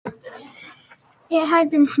It had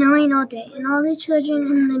been snowing all day, and all the children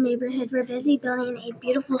in the neighborhood were busy building a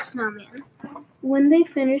beautiful snowman. When they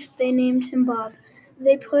finished, they named him Bob.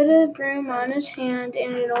 They put a broom on his hand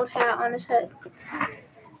and an old hat on his head.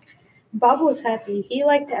 Bob was happy. He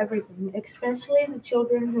liked everything, especially the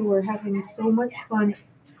children who were having so much fun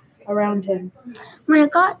around him. When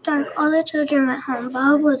it got dark, all the children went home.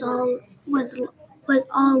 Bob was all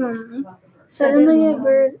lonely. Suddenly a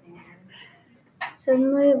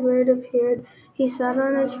bird appeared. He sat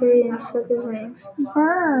on a tree and shook his wings.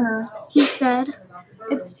 Brr, He said,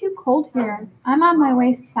 it's too cold here. I'm on my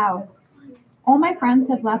way south. All my friends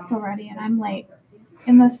have left already and I'm late.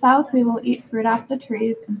 In the south, we will eat fruit off the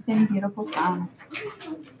trees and sing beautiful songs.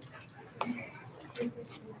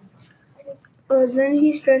 Then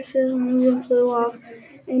he stretched his wings and flew off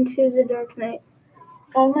into the dark night.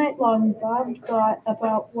 All night long, Bob thought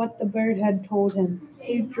about what the bird had told him.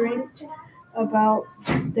 He dreamt about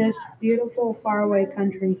this beautiful faraway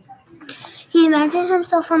country. He imagined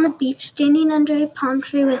himself on the beach, standing under a palm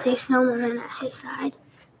tree with a snowman at his side.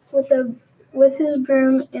 With his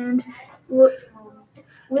broom he would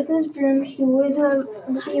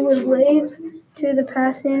wave to the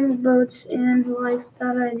passing boats and liked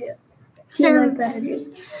that idea.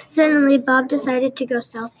 Suddenly, Bob decided to go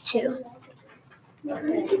south too.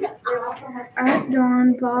 At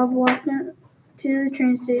dawn, Bob walked to the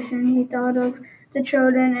train station. He thought of the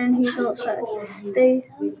children and he felt sad. They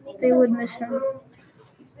would miss him.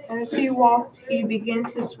 As he walked, he began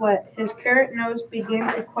to sweat. His carrot nose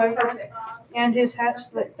began to quiver, and his hat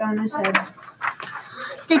slipped on his head.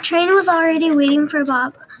 The train was already waiting for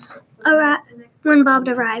Bob. When Bob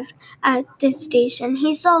arrived at the station,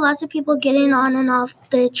 he saw lots of people getting on and off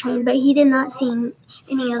the train, but he did not see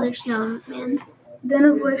any other snowmen. Then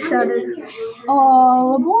a voice shouted,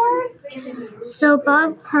 All aboard! So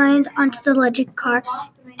Bob climbed onto the electric car,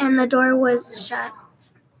 and the door was shut.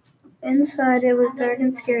 Inside, it was dark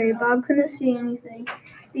and scary. Bob couldn't see anything.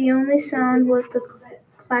 The only sound was the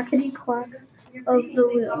clackety-clack of the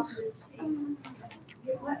wheels.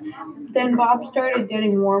 Then Bob started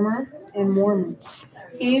getting warmer and warmer.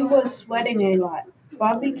 He was sweating a lot.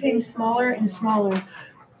 Bob became smaller and smaller.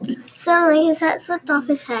 Suddenly, his hat slipped off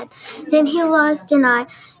his head. Then he lost an eye,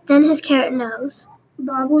 then his carrot nose.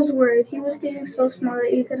 Bob was worried. He was getting so small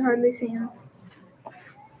that you could hardly see him.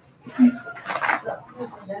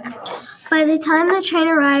 By the time the train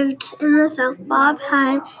arrived in the south, Bob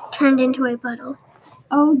had turned into a puddle.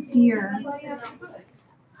 Oh dear.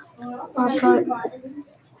 Bob thought,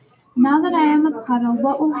 Now that I am a puddle,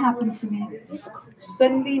 what will happen to me?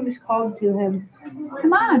 Sunbeams called to him.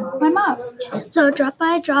 Come on, climb up. So drop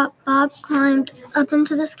by drop, Bob climbed up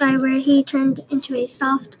into the sky where he turned into a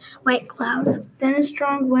soft white cloud. Then a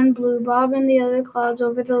strong wind blew Bob and the other clouds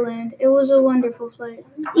over the land. It was a wonderful flight.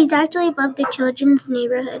 Exactly above the children's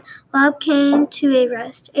neighborhood, Bob came to a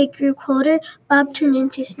rest. It grew colder. Bob turned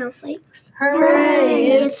into snowflakes.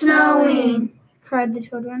 Hooray! It's snowing! Cried the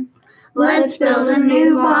children. Let's build a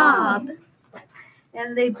new Bob.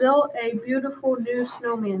 And they built a beautiful new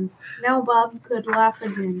snowman. Now Bob could laugh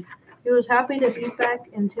again. He was happy to be back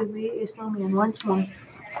and to be a snowman once more.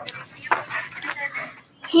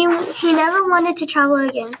 He never wanted to travel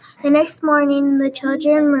again. The next morning, the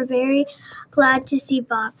children were very glad to see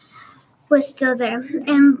Bob was still there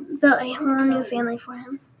and built a whole new family for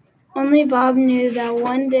him. Only Bob knew that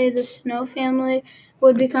one day the snow family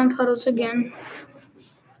would become puddles again.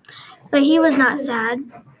 But he was not sad.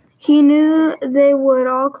 He knew they would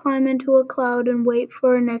all climb into a cloud and wait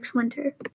for next winter.